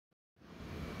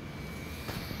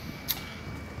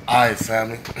Alright,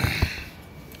 family.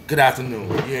 Good afternoon.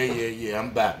 Yeah, I'm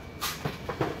back.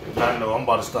 I know I'm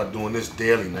about to start doing this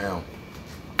daily now,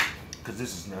 because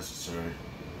this is necessary.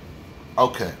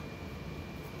 Okay.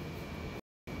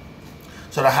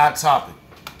 So the hot topic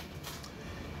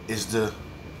is the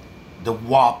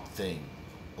W.A.P thing,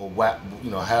 or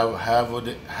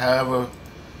W.A.P, however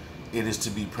it is to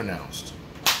be pronounced,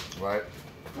 right?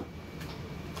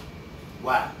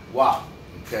 W.A.P,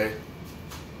 okay?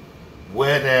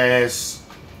 Whereas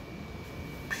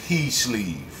P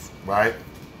sleeve, right?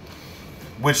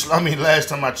 Which, I mean, last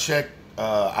time I checked,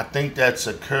 I think that's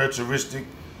a characteristic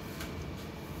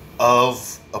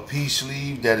of a P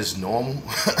sleeve that is normal.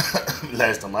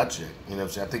 Last time I checked, you know what I'm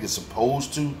saying? I think it's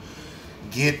supposed to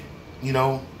get,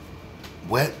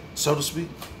 wet, so to speak.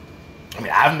 I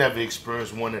mean, I've never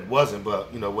experienced one that wasn't,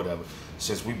 but, whatever.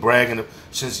 Since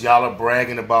y'all are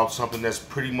bragging about something that's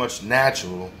pretty much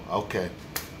natural, okay.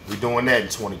 We doing that in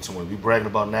 2020. We bragging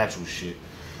about natural shit.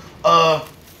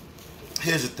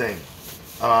 Here's the thing.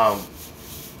 I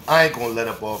ain't gonna let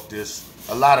up off this.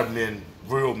 A lot of men,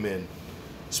 real men,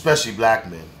 especially black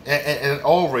men, and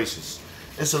all races.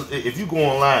 If you go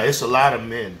online, it's a lot of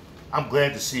men. I'm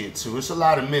glad to see it too. It's a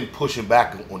lot of men pushing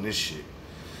back on this shit.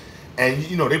 And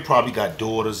they probably got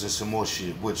daughters and some more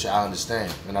shit, which I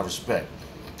understand and I respect.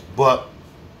 But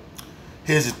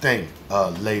here's the thing,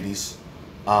 ladies.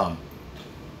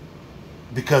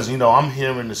 Because I'm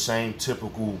hearing the same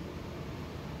typical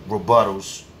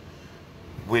rebuttals,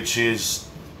 which is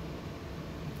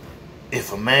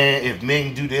if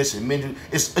men do this and men do,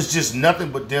 it's just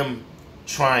nothing but them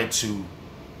trying to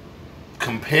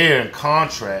compare and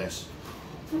contrast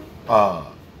to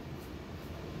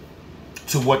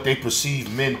what they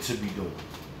perceive men to be doing.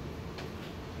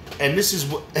 And this is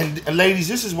what, and ladies,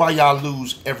 this is why y'all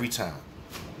lose every time.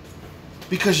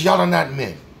 Because y'all are not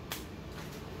men.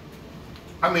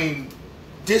 I mean,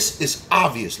 this is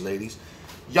obvious, ladies.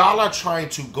 Y'all are trying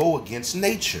to go against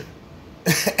nature.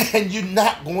 And you're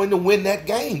not going to win that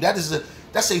game. That's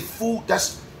a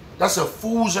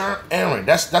fool's errand.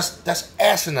 That's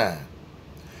asinine.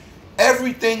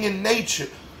 Everything in nature,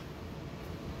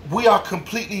 we are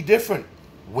completely different.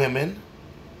 Women,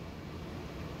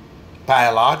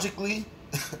 biologically,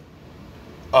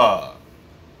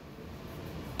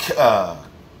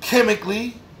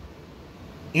 chemically,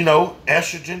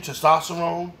 estrogen,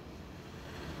 testosterone,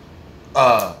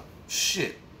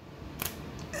 shit.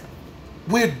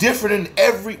 We're different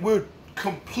we're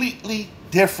completely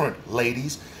different,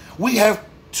 ladies. We have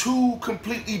two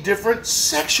completely different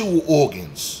sexual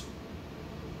organs.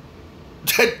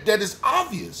 That is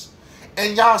obvious.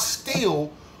 And y'all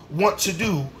still want to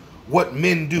do what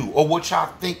men do, or what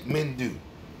y'all think men do.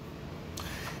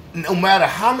 No matter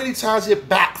how many times it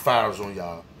backfires on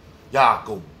y'all,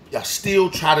 y'all still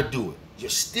try to do it. You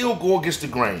still go against the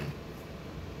grain.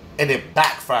 And it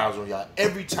backfires on y'all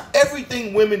every time.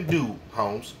 Everything women do,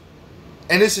 Holmes,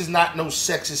 and this is not no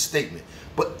sexist statement,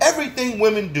 but everything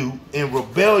women do in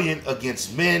rebellion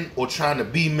against men or trying to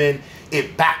be men,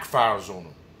 it backfires on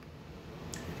them.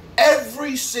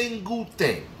 Every single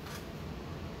thing.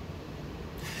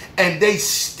 And they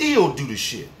still do the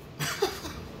shit.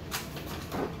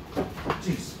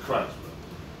 Jesus Christ,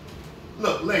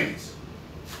 bro. Look, ladies,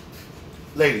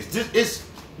 this is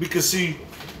because, see,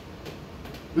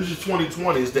 this is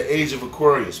 2020. It's the age of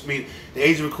Aquarius. The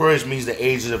age of Aquarius means the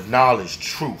age of knowledge,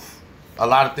 truth. A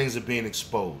lot of things are being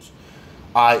exposed.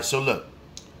 All right, so look.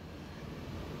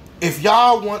 If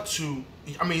y'all want to,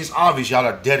 I mean, it's obvious y'all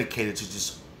are dedicated to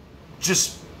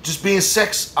just being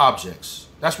sex objects.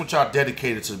 That's what y'all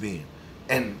dedicated to being.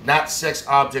 And not sex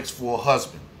objects for a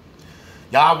husband.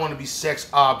 Y'all want to be sex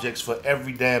objects for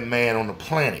every damn man on the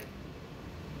planet.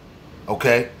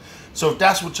 Okay? So if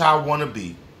that's what y'all want to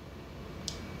be,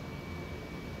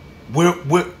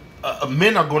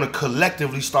 men are going to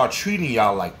collectively start treating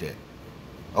y'all like that.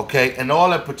 Okay? And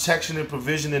all that protection and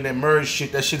provision and that marriage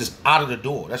shit, that shit is out of the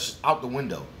door. That's just out the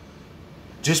window.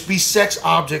 Just be sex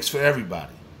objects for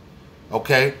everybody.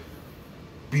 Okay?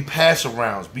 Be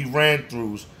pass-arounds. Be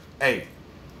ran-throughs. Hey,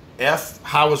 F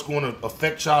how it's going to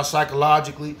affect y'all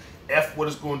psychologically. F what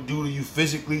it's going to do to you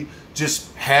physically.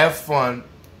 Just have fun.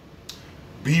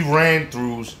 Be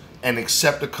ran-throughs and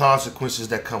accept the consequences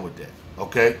that come with that.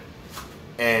 Okay?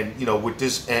 And with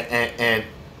this and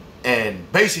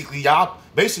basically y'all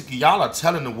are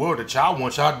telling the world that y'all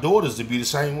want y'all daughters to be the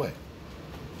same way.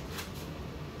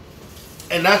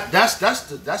 And that's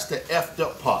the effed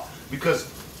up part,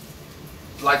 because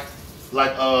like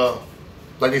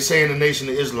they say in the Nation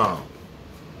of Islam,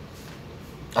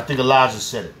 I think Elijah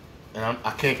said it, and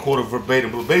I can't quote it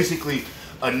verbatim, but basically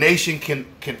a nation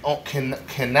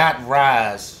cannot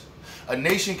rise A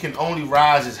nation can only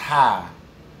rise as high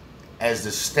as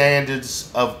the standards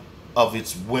of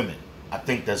its women. I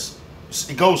think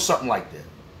it goes something like that.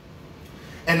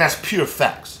 And that's pure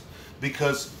facts.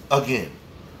 Because, again,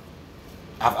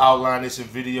 I've outlined this in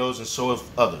videos and so have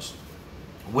others.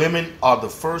 Women are the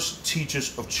first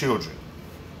teachers of children.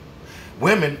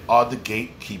 Women are the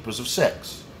gatekeepers of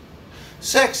sex.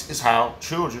 Sex is how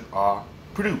children are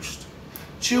produced.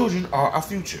 Children are our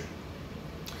future.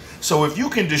 So if you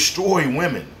can destroy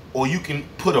women, or you can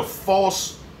put a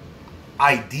false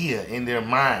idea in their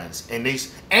minds, and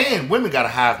women got a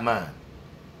hive mind,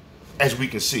 as we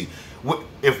can see.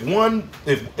 If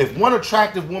one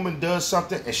attractive woman does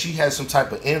something and she has some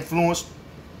type of influence,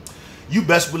 you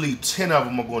best believe 10 of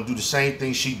them are going to do the same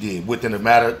thing she did within a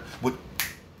matter, with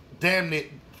damn near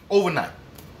overnight.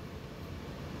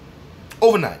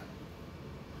 Overnight.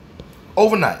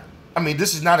 I mean,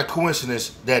 this is not a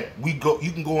coincidence that you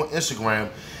can go on Instagram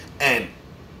and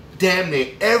damn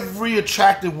near every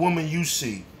attractive woman you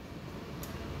see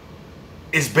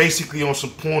is basically on some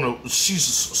porn. She's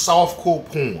softcore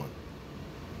porn.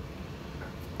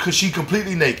 Because she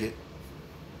completely naked,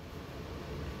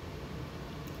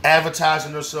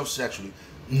 advertising herself sexually.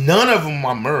 None of them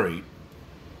are married.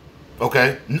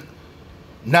 Okay?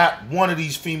 Not one of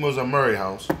these females are married,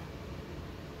 Holmes.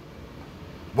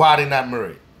 Why are they not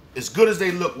married? As good as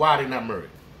they look, why are they not married?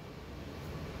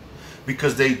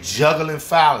 Because they juggling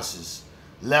phalluses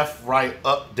left, right,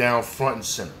 up, down, front, and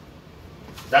center.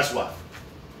 That's why.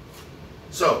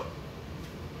 So,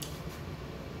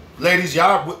 ladies,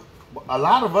 y'all, a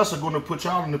lot of us are going to put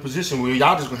y'all in a position where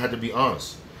y'all just going to have to be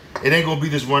honest. It ain't going to be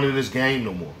this running this game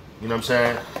no more. You know what I'm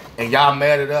saying? And y'all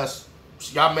mad at us.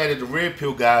 Y'all mad at the red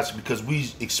pill guys because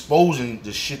we exposing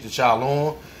the shit that y'all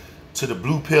on to the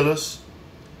blue pillars,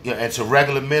 you know, and to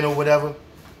regular men or whatever.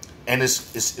 And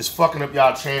it's fucking up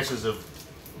y'all chances of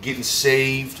getting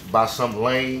saved by some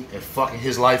lame and fucking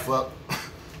his life up.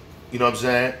 You know what I'm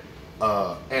saying?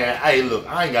 And hey, look,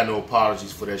 I ain't got no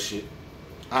apologies for that shit.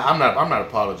 I'm not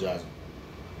apologizing.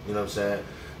 You know what I'm saying?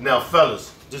 Now,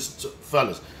 fellas, this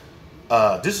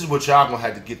is what y'all gonna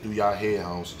have to get through y'all head,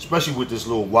 Holmes. Especially with this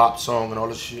little W.A.P song and all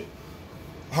this shit.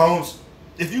 Holmes,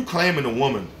 if you claiming a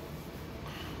woman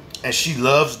and she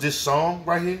loves this song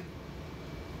right here,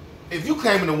 if you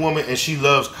claiming a woman and she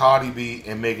loves Cardi B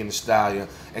and Megan Thee Stallion,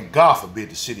 and God forbid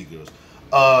the City Girls,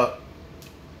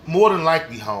 more than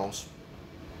likely, Holmes,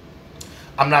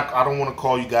 I don't want to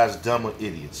call you guys dumb or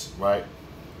idiots, right?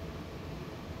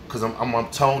 Because I'm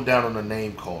toned down on the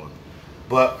name calling.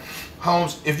 But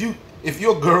Holmes, if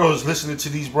your girl is listening to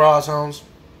these bras, Holmes,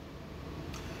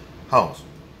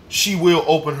 she will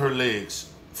open her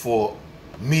legs for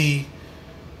me,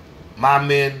 my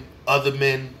men, other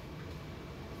men.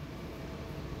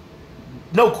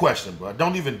 No question, bro.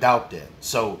 Don't even doubt that.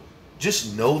 So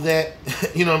just know that.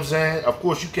 You know what I'm saying? Of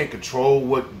course, you can't control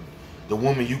what the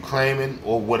woman you claiming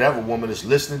or whatever woman is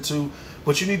listening to,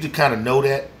 but you need to kind of know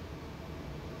that.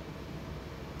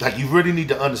 Like, you really need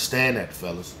to understand that,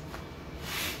 fellas.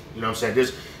 You know what I'm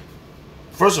saying?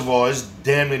 First of all, there's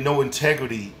damn near no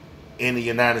integrity in the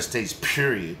United States,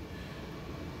 period.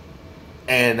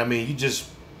 And, I mean,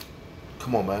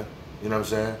 come on, man. You know what I'm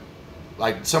saying?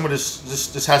 Like, some of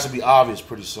this has to be obvious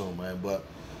pretty soon, man. But,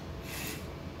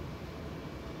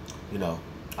 you know,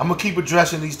 I'm going to keep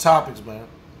addressing these topics, man.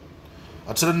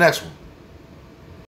 Until the next one.